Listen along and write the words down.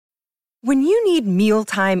When you need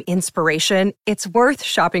mealtime inspiration, it's worth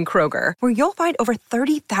shopping Kroger, where you'll find over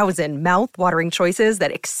 30,000 mouth-watering choices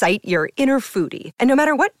that excite your inner foodie. And no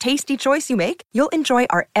matter what tasty choice you make, you'll enjoy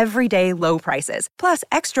our everyday low prices, plus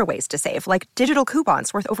extra ways to save, like digital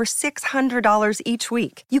coupons worth over $600 each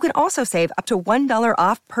week. You can also save up to $1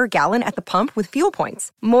 off per gallon at the pump with fuel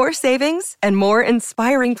points. More savings and more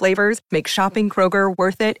inspiring flavors make shopping Kroger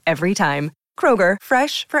worth it every time. Kroger,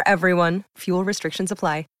 fresh for everyone. Fuel restrictions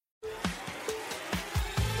apply.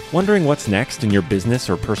 Wondering what's next in your business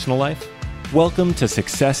or personal life? Welcome to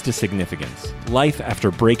Success to Significance, Life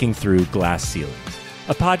After Breaking Through Glass Ceilings,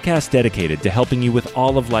 a podcast dedicated to helping you with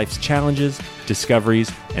all of life's challenges,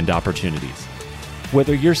 discoveries, and opportunities.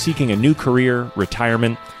 Whether you're seeking a new career,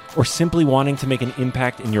 retirement, or simply wanting to make an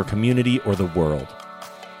impact in your community or the world.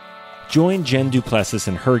 Join Jen Duplessis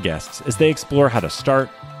and her guests as they explore how to start,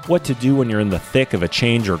 what to do when you're in the thick of a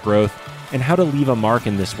change or growth, and how to leave a mark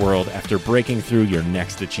in this world after breaking through your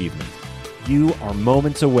next achievement. You are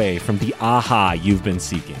moments away from the aha you've been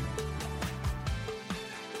seeking.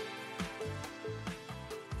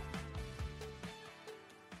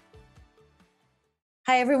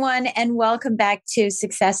 Hi, everyone, and welcome back to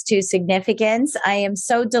Success to Significance. I am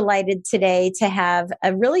so delighted today to have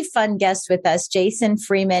a really fun guest with us, Jason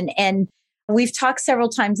Freeman. And we've talked several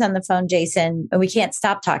times on the phone, Jason, and we can't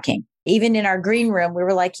stop talking. Even in our green room, we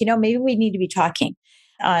were like, maybe we need to be talking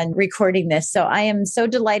on recording this. So I am so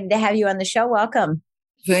delighted to have you on the show. Welcome.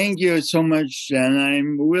 Thank you so much, Jen.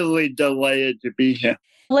 I'm really delighted to be here.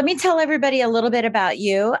 Let me tell everybody a little bit about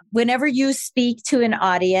you. Whenever you speak to an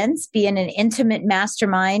audience, be in an intimate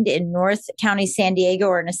mastermind in North County, San Diego,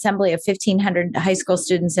 or an assembly of 1,500 high school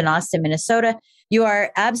students in Austin, Minnesota, you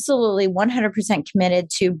are absolutely 100% committed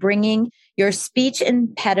to bringing your speech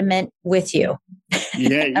impediment with you.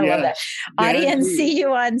 Yeah, I love that. Audience see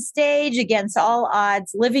you on stage against all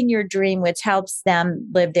odds, living your dream, which helps them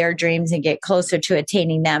live their dreams and get closer to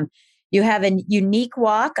attaining them. You have a unique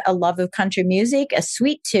walk, a love of country music, a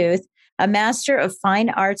sweet tooth, a master of fine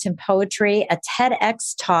arts and poetry, a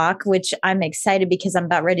TEDx talk, which I'm excited because I'm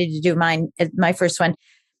about ready to do my first one,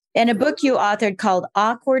 and a book you authored called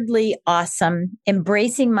Awkwardly Awesome,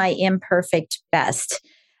 Embracing My Imperfect Best.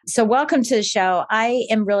 So welcome to the show. I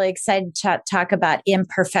am really excited to talk about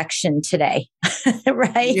imperfection today,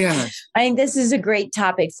 right? Yes. I think this is a great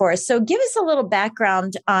topic for us. So give us a little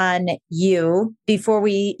background on you before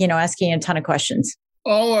we, ask you a ton of questions.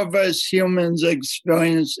 All of us humans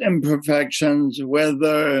experience imperfections,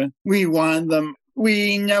 whether we want them.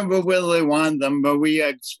 We never really want them, but we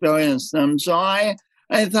experience them. So I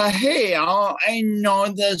thought, hey, I know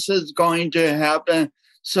this is going to happen.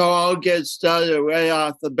 So I'll get started right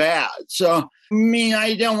off the bat. So,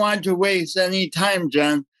 I didn't want to waste any time,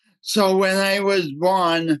 Jen. So when I was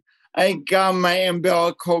born, I got my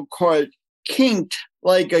umbilical cord kinked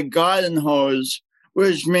like a garden hose,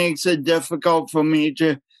 which makes it difficult for me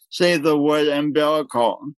to say the word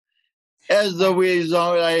umbilical. As a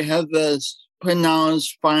result, I have this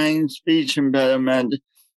pronounced fine speech impediment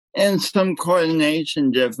and some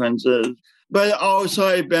coordination differences. But also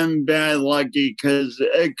I've been bad lucky because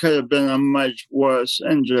it could have been a much worse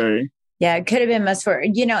injury. Yeah, it could have been much worse.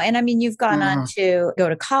 And you've gone on to go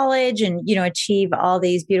to college and, achieve all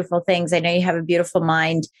these beautiful things. I know you have a beautiful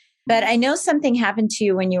mind, but I know something happened to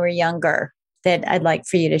you when you were younger that I'd like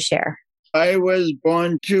for you to share. I was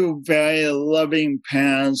born to very loving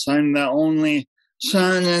parents. I'm the only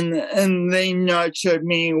son, and they nurtured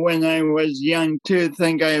me when I was young to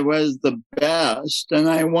think I was the best. And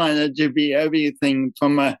I wanted to be everything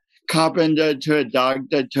from a carpenter to a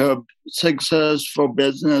doctor to a successful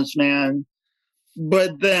businessman.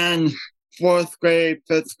 But then 4th grade,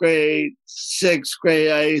 5th grade, 6th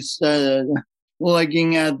grade, I started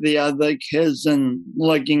looking at the other kids and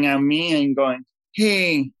looking at me and going,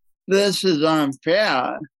 hey, this is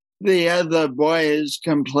unfair. The other boys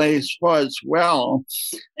can play sports well.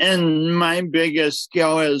 And my biggest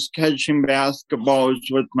skill is catching basketballs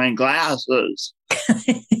with my glasses.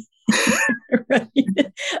 Right.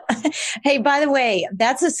 Hey, by the way,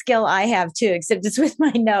 that's a skill I have too, except it's with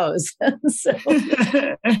my nose. So.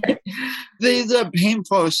 These are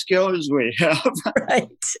painful skills we have. Right.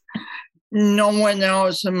 No one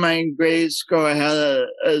else in my grade school had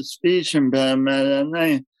a speech impediment.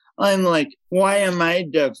 And I'm like, why am I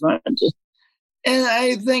different? And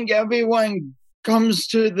I think everyone comes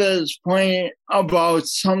to this point about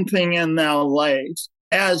something in their life.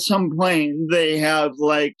 At some point, they have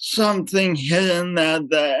like something hidden that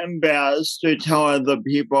they're embarrassed to tell other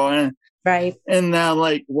people. And Right. And that,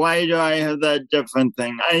 like, why do I have that different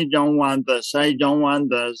thing? I don't want this. I don't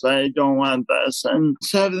want this. I don't want this. And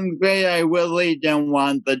 7th grade, I really didn't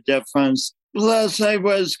want the difference. Plus, I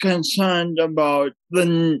was concerned about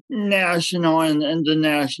the national and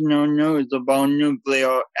international news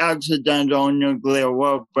about accidental nuclear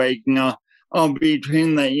war breaking out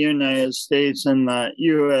between the United States and the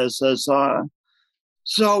USSR.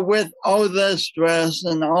 So with all the stress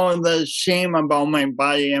and all the shame about my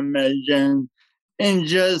body image and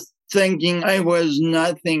just thinking I was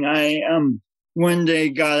nothing, I one day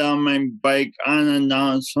got on my bike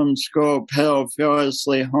unannounced from school, pedaled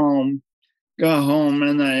fearlessly home, got home,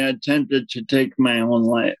 and I attempted to take my own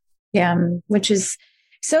life. Yeah, which is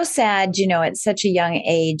so sad, at such a young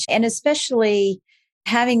age, and especially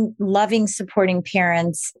having loving, supporting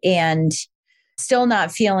parents and still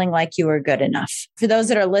not feeling like you were good enough. For those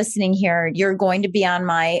that are listening here, you're going to be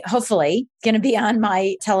hopefully going to be on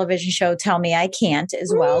my television show, Tell Me I Can't,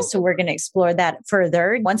 as well. So we're going to explore that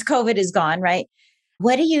further once COVID is gone, right?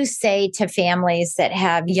 What do you say to families that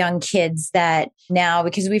have young kids that now,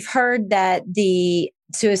 because we've heard that the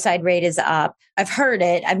suicide rate is up. I've heard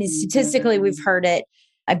it. I mean, statistically, we've heard it.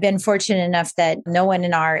 I've been fortunate enough that no one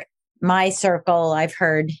in my circle I've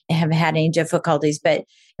heard have had any difficulties, but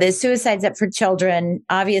the suicide's up for children.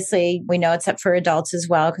 Obviously, we know it's up for adults as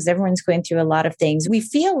well, because everyone's going through a lot of things. We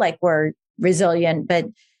feel like we're resilient, but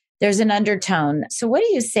there's an undertone. So what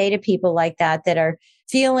do you say to people like that are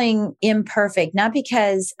feeling imperfect, not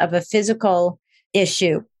because of a physical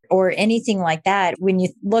issue or anything like that? When you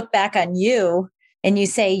look back on you and you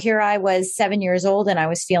say, here I was 7 years old and I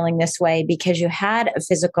was feeling this way because you had a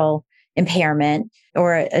physical impairment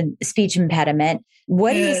or a speech impediment.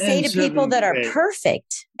 What do you say to people that are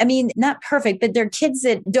perfect? I mean, not perfect, but they're kids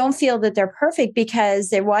that don't feel that they're perfect because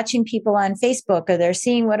they're watching people on Facebook or they're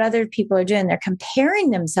seeing what other people are doing. They're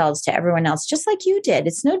comparing themselves to everyone else, just like you did.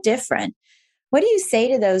 It's no different. What do you say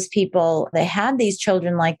to those people that have these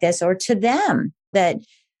children like this, or to them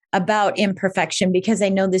about imperfection? Because I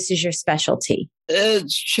know this is your specialty.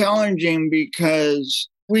 It's challenging because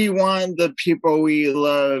we want the people we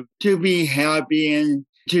love to be happy and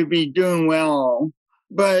to be doing well.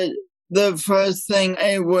 But the first thing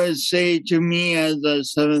I would say to me as a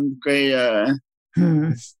 7th grader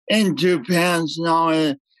and to parents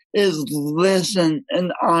now is listen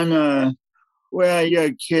and honor where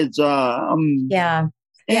your kids are.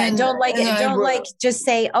 Don't just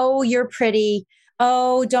say, oh, you're pretty.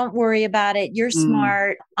 Oh, don't worry about it. You're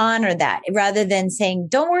smart. Honor that rather than saying,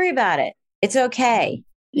 don't worry about it. It's okay.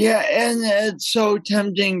 Yeah, and it's so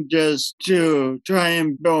tempting just to try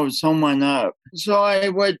and build someone up. So I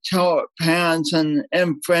would tell parents and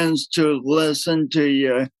friends to listen to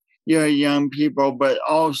your young people, but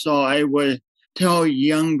also I would tell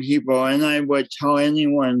young people, and I would tell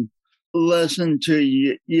anyone, listen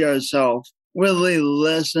to yourself. Really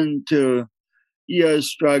listen to your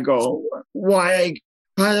struggle.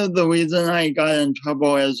 Part of the reason I got in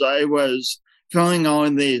trouble is I was feeling all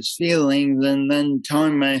these feelings and then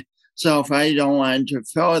telling myself I don't want to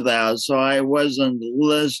feel that. So I wasn't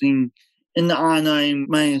listening and honoring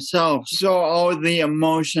myself. So all the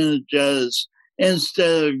emotions just,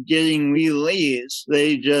 instead of getting released,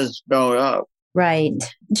 they just built up. Right.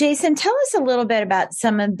 Jason, tell us a little bit about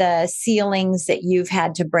some of the ceilings that you've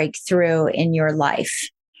had to break through in your life.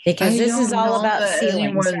 Because this is all about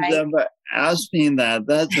ceilings, right? Ever asked me that.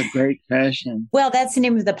 That's a great question. Well, that's the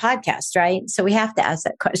name of the podcast, right? So we have to ask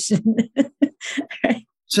that question. Right.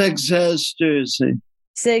 Success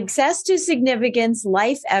to significance,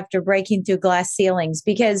 life after breaking through glass ceilings.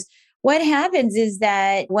 Because what happens is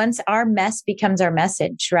that once our mess becomes our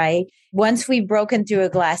message, right? Once we've broken through a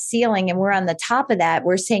glass ceiling and we're on the top of that,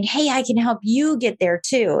 we're saying, hey, I can help you get there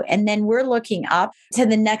too. And then we're looking up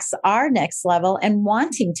to our next level and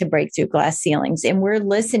wanting to break through glass ceilings. And we're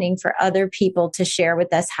listening for other people to share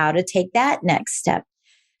with us how to take that next step.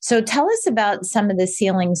 So tell us about some of the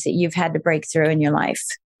ceilings that you've had to break through in your life.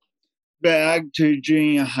 Back to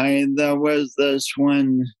junior high, there was this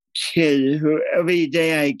one kid who every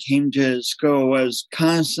day I came to school was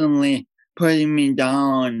constantly putting me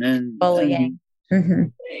down and bullying.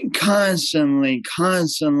 Constantly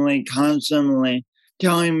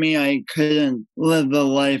telling me I couldn't live the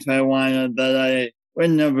life I wanted, that I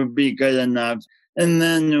would never be good enough. And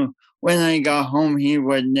then when I got home, he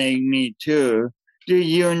would nag me too. Do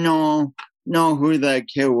you know who that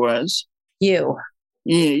kid was? You.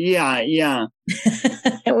 Yeah.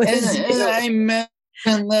 It was and I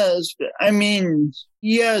mentioned this. I mean,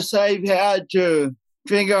 yes, I've had to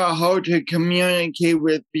figure out how to communicate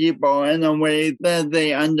with people in a way that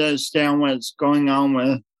they understand what's going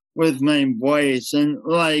on with my voice. And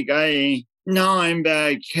now I'm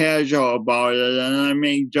very casual about it and I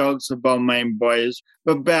make jokes about my voice.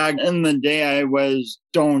 But back in the day, I was,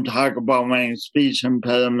 don't talk about my speech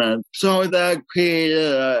impediment. So that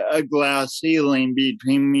created a glass ceiling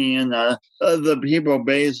between me and other people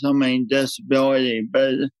based on my disability.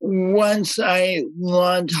 But once I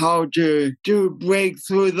learned how to break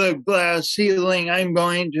through the glass ceiling, I'm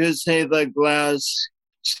going to say the glass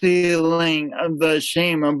ceiling of the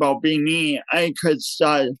shame about being me, I could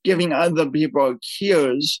start giving other people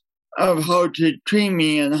cues of how to treat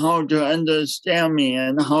me and how to understand me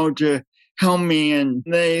and how to help me. And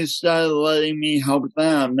they started letting me help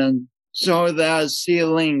them. And so that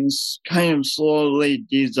ceilings kind of slowly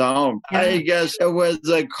dissolved. Yeah. I guess it was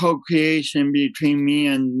a co-creation between me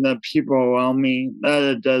and the people around me that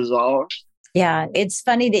it dissolved. Yeah, it's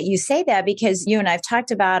funny that you say that because you and I've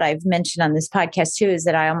talked about, I've mentioned on this podcast too, is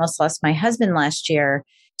that I almost lost my husband last year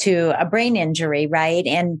to a brain injury, right?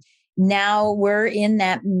 And now we're in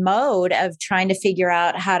that mode of trying to figure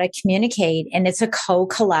out how to communicate. And it's a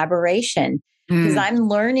co-collaboration because I'm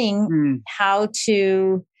learning how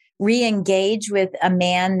to re-engage with a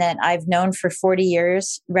man that I've known for 40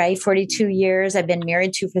 years, right? 42 years. I've been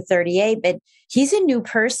married to for 38, but he's a new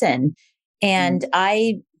person. And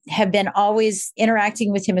I have been always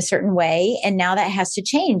interacting with him a certain way. And now that has to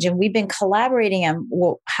change. And we've been collaborating on,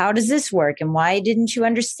 well, how does this work? And why didn't you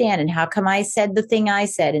understand? And how come I said the thing I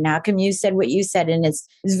said? And how come you said what you said? And it's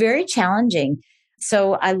very challenging.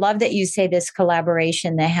 So I love that you say this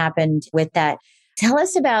collaboration that happened with that. Tell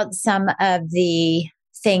us about some of the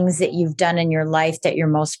things that you've done in your life that you're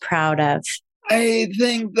most proud of. I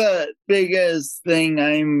think the biggest thing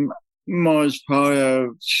I'm most proud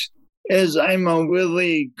of is I'm a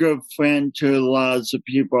really good friend to lots of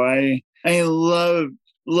people. I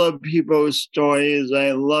love people's stories.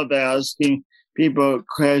 I love asking people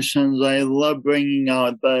questions. I love bringing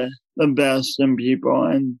out the best in people.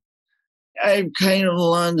 And I've kind of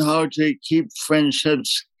learned how to keep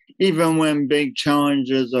friendships even when big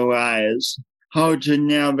challenges arise, how to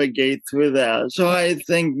navigate through that. So I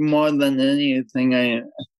think more than anything,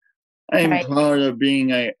 I'm proud of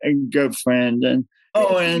being a good friend and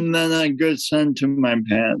then a good son to my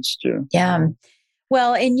parents too. Yeah.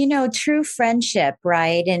 Well, and true friendship,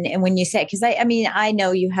 right? And when you say, because I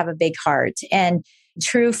know you have a big heart, and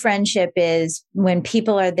true friendship is when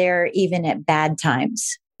people are there even at bad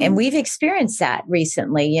times. And we've experienced that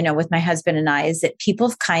recently, with my husband and I, is that people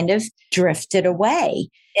have kind of drifted away.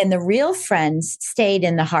 And the real friends stayed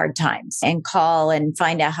in the hard times and call and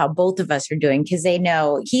find out how both of us are doing because they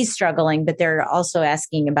know he's struggling, but they're also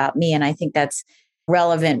asking about me. And I think that's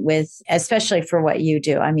relevant especially for what you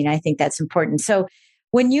do. I think that's important. So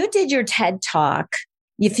when you did your TED Talk,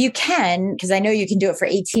 if you can, because I know you can do it for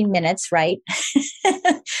 18 minutes, right?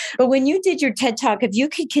 But when you did your TED Talk, if you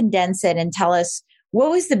could condense it and tell us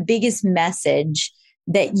what was the biggest message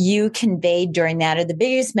that you conveyed during that, or the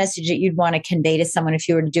biggest message that you'd want to convey to someone if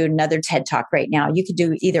you were to do another TED Talk right now? You could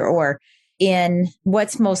do either or in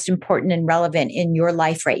what's most important and relevant in your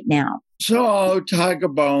life right now. So I'll talk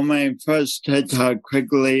about my first TED Talk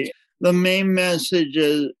quickly. The main message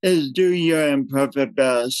is do your imperfect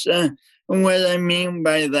best. And what I mean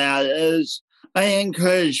by that is I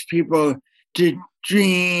encourage people to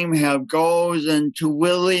dream, have goals, and to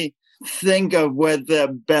really think of what their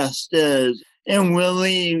best is and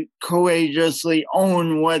really courageously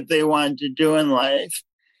own what they want to do in life.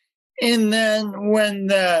 And then when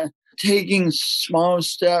they're taking small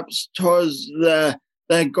steps towards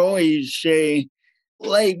that goal each day,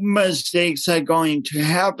 mistakes are going to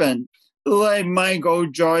happen. Like Michael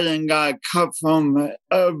Jordan got cut from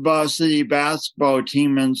a varsity basketball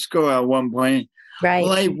team in school at one point. Right.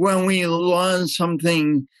 Like when we learn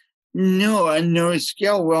something new, a new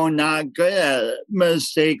skill, we're not good at it.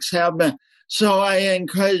 Mistakes happen. So I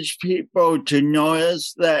encourage people to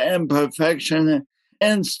notice the imperfection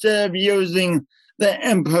instead of using the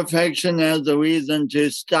imperfection as a reason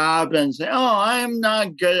to stop and say, I'm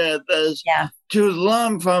not good at this. Yeah. To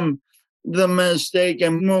learn from the mistake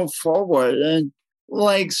and move forward. And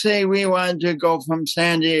say we want to go from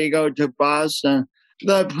San Diego to Boston.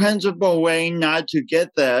 The principal way not to get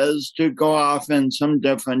there is to go off in some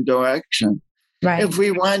different direction. Right. If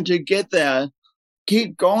we want to get there,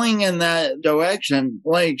 keep going in that direction.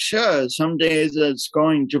 Sure, some days it's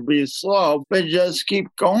going to be slow, but just keep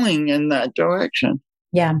going in that direction.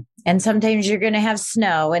 Yeah. And sometimes you're going to have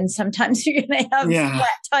snow and sometimes you're going to have flat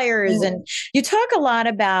tires. And you talk a lot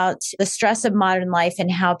about the stress of modern life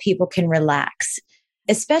and how people can relax,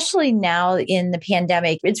 especially now in the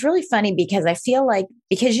pandemic. It's really funny because I feel like,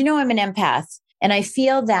 I'm an empath and I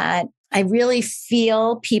feel that I really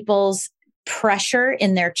feel people's pressure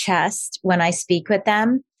in their chest when I speak with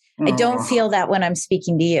them. I don't feel that when I'm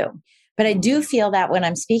speaking to you, but I do feel that when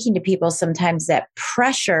I'm speaking to people, sometimes that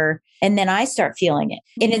pressure, and then I start feeling it.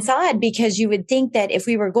 And it's odd because you would think that if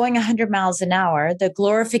we were going 100 miles an hour, the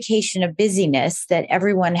glorification of busyness that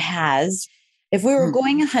everyone has, if we were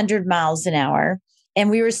going 100 miles an hour and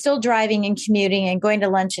we were still driving and commuting and going to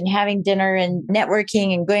lunch and having dinner and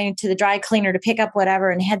networking and going to the dry cleaner to pick up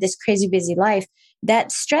whatever and had this crazy busy life,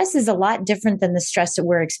 that stress is a lot different than the stress that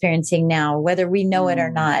we're experiencing now, whether we know it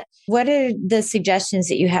or not. What are the suggestions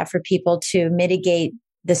that you have for people to mitigate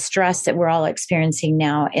the stress that we're all experiencing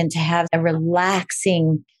now and to have a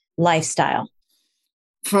relaxing lifestyle?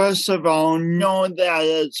 First of all, know that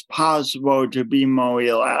it's possible to be more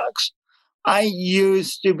relaxed. I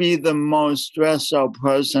used to be the most stressed out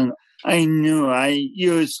person I knew. I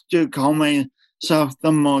used to call myself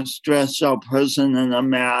the most stressed out person in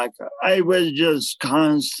America. I was just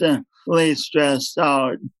constantly stressed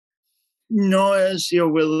out. Notice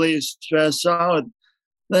you're really stressed out,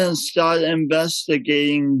 then start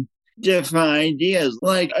investigating different ideas.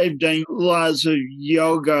 Like I've done lots of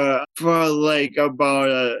yoga for like about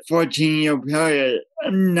a 14-year period.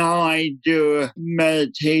 And now I do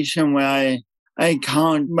meditation where I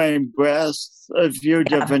count my breaths a few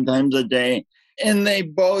different times a day. And they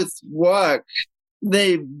both work.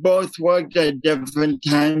 They both worked at different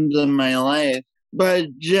times in my life.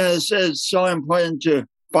 But just it's so important to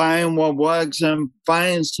find what works and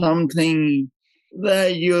find something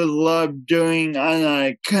that you love doing on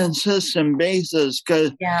a consistent basis.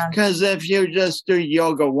 Because if you just do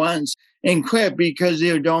yoga once and quit because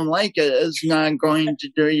you don't like it, it's not going to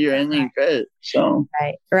do you any good. So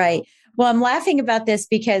Right. Well, I'm laughing about this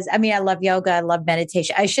because, I love yoga. I love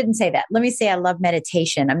meditation. I shouldn't say that. Let me say I love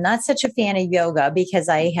meditation. I'm not such a fan of yoga because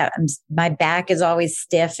my back is always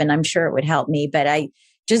stiff and I'm sure it would help me, but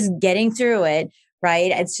just getting through it,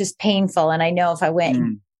 right? It's just painful. And I know if I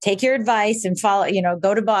went, take your advice and follow,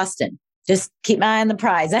 go to Boston, just keep my eye on the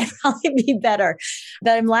prize. I'd probably be better.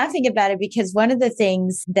 But I'm laughing about it because one of the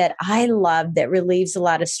things that I love that relieves a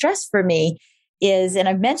lot of stress for me is, and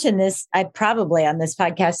I've mentioned this, I probably on this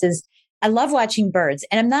podcast, is I love watching birds.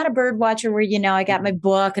 And I'm not a bird watcher where, I got my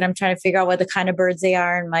book and I'm trying to figure out what the kind of birds they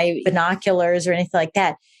are and my binoculars or anything like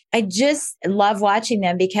that. I just love watching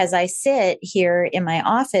them because I sit here in my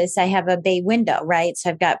office. I have a bay window, right?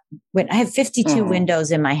 So I have 52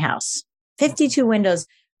 windows in my house, 52 windows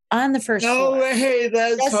on the first floor. No way,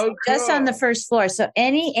 that's so cool. Just on the first floor. So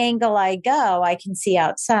any angle I go, I can see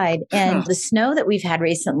outside. And the snow that we've had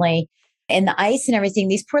recently and the ice and everything,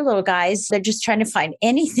 these poor little guys, they're just trying to find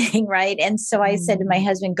anything, right? And so I said to my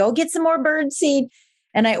husband, go get some more bird seed.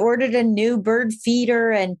 And I ordered a new bird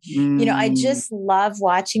feeder. And, I just love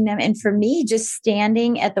watching them. And for me, just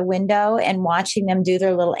standing at the window and watching them do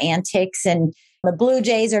their little antics, and the Blue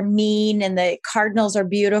Jays are mean and the Cardinals are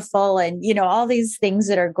beautiful, and, all these things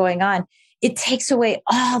that are going on, it takes away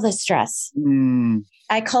all the stress.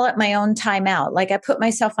 I call it my own timeout. Like I put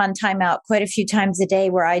myself on timeout quite a few times a day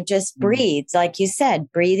where I just breathe. Like you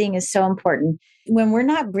said, breathing is so important. When we're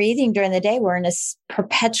not breathing during the day, we're in a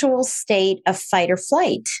perpetual state of fight or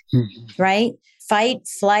flight, right? Fight,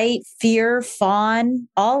 flight, fear, fawn,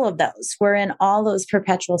 all of those. We're in all those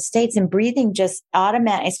perpetual states, and breathing just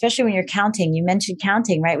automatic, especially when you're counting. You mentioned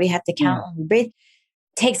counting, right? We have to count when we breathe.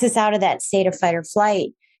 Takes us out of that state of fight or flight.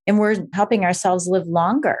 And we're helping ourselves live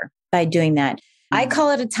longer by doing that. I call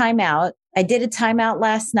it a timeout. I did a timeout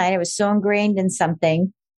last night. I was so ingrained in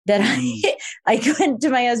something that I went to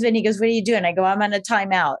my husband. He goes, what are you doing? I go, I'm on a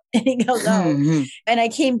timeout. And he goes, oh. And I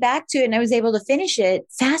came back to it and I was able to finish it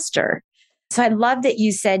faster. So I love that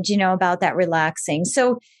you said, about that relaxing.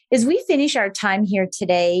 So as we finish our time here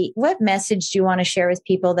today, what message do you want to share with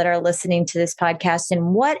people that are listening to this podcast?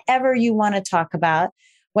 And whatever you want to talk about,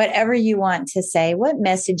 whatever you want to say, what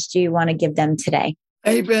message do you want to give them today?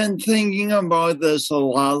 I've been thinking about this a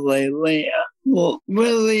lot lately. Well,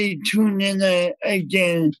 really tune in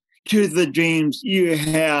again to the dreams you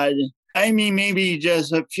had. Maybe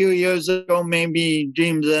just a few years ago, maybe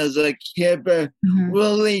dreams as a kid, but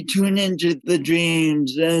really tune into the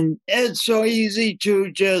dreams. And it's so easy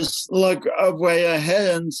to just look up way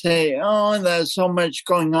ahead and say, oh, there's so much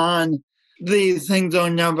going on. These things will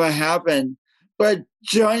never happen. But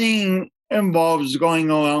journeying involves going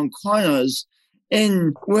around corners.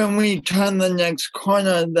 And when we turn the next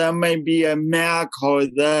corner, there might be a miracle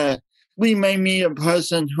that we may meet a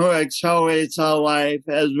person who accelerates our life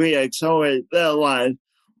as we accelerate their life.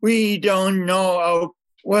 We don't know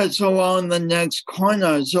what's around the next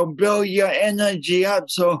corner. So build your energy up.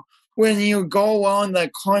 So when you go around the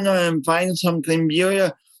corner and find something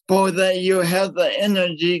beautiful, grateful that you have the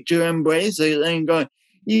energy to embrace it and go,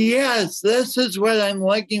 yes, this is what I'm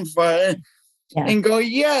looking for. Yeah. And go,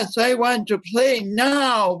 yes, I want to play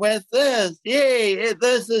now with this. Yay,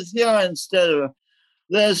 this is here instead of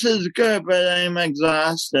this is good, but I'm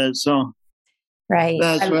exhausted. So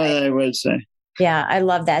that's what I would say. Yeah, I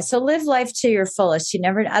love that. So live life to your fullest.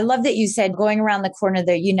 I love that you said going around the corner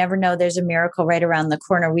there, you never know there's a miracle right around the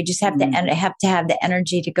corner. We just have to have the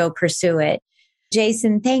energy to go pursue it.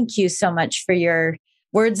 Jason, thank you so much for your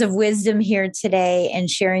words of wisdom here today and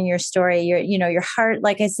sharing your story. Your heart,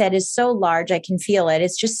 like I said, is so large. I can feel it.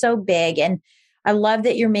 It's just so big. And I love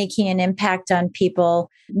that you're making an impact on people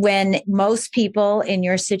when most people in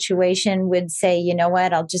your situation would say, you know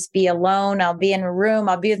what, I'll just be alone. I'll be in a room.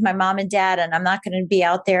 I'll be with my mom and dad, and I'm not going to be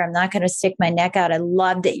out there. I'm not going to stick my neck out. I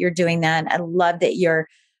love that you're doing that. I love that you're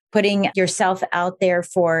putting yourself out there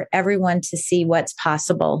for everyone to see what's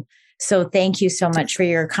possible. So thank you so much for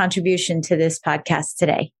your contribution to this podcast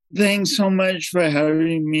today. Thanks so much for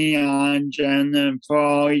having me on, Jen, and for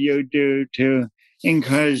all you do to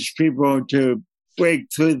encourage people to break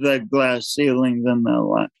through the glass ceilings in their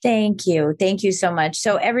life. Thank you. Thank you so much.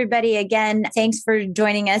 So everybody, again, thanks for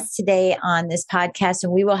joining us today on this podcast.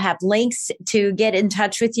 And we will have links to get in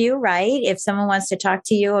touch with you, right? If someone wants to talk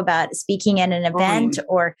to you about speaking at an event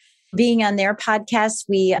or being on their podcast,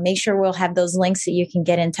 we make sure we'll have those links so you can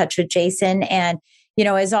get in touch with Jason. And,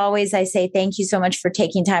 as always, I say thank you so much for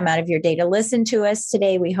taking time out of your day to listen to us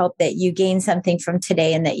today. We hope that you gained something from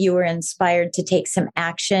today and that you were inspired to take some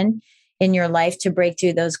action in your life to break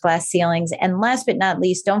through those glass ceilings. And last but not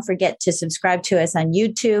least, don't forget to subscribe to us on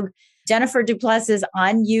YouTube, Jennifer Duplessis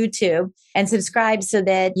on YouTube, and subscribe so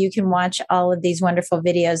that you can watch all of these wonderful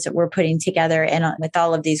videos that we're putting together and with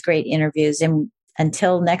all of these great interviews. And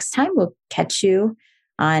until next time, we'll catch you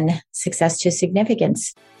on Success to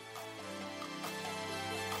Significance.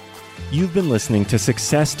 You've been listening to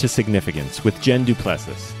Success to Significance with Jen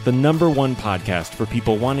Duplessis, the #1 podcast for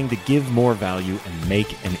people wanting to give more value and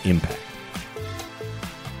make an impact.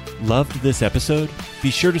 Loved this episode?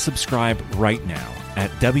 Be sure to subscribe right now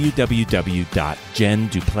at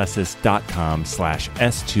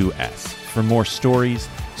www.jenduplessis.com/S2S for more stories,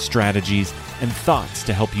 strategies, and thoughts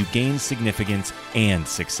to help you gain significance and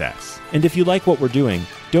success. And if you like what we're doing,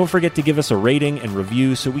 don't forget to give us a rating and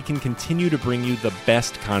review so we can continue to bring you the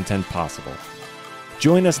best content possible.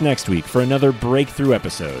 Join us next week for another breakthrough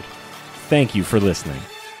episode. Thank you for listening.